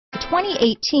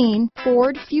2018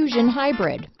 Ford Fusion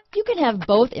Hybrid. You can have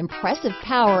both impressive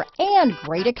power and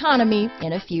great economy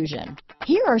in a Fusion.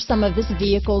 Here are some of this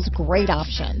vehicle's great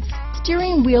options: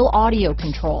 steering wheel audio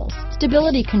controls,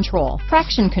 stability control,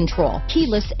 traction control,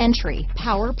 keyless entry,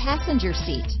 power passenger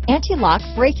seat, anti-lock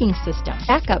braking system,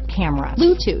 backup camera,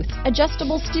 Bluetooth,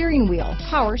 adjustable steering wheel,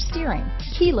 power steering,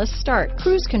 keyless start,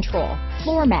 cruise control,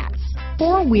 floor mats,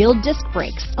 four-wheel disc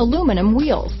brakes, aluminum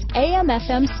wheels,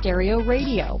 AM/FM stereo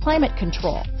radio, climate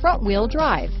control, front-wheel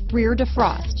drive, rear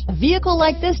defrost. A vehicle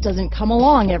like this doesn't come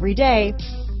along every day.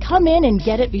 Come in and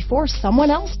get it before someone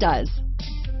else does.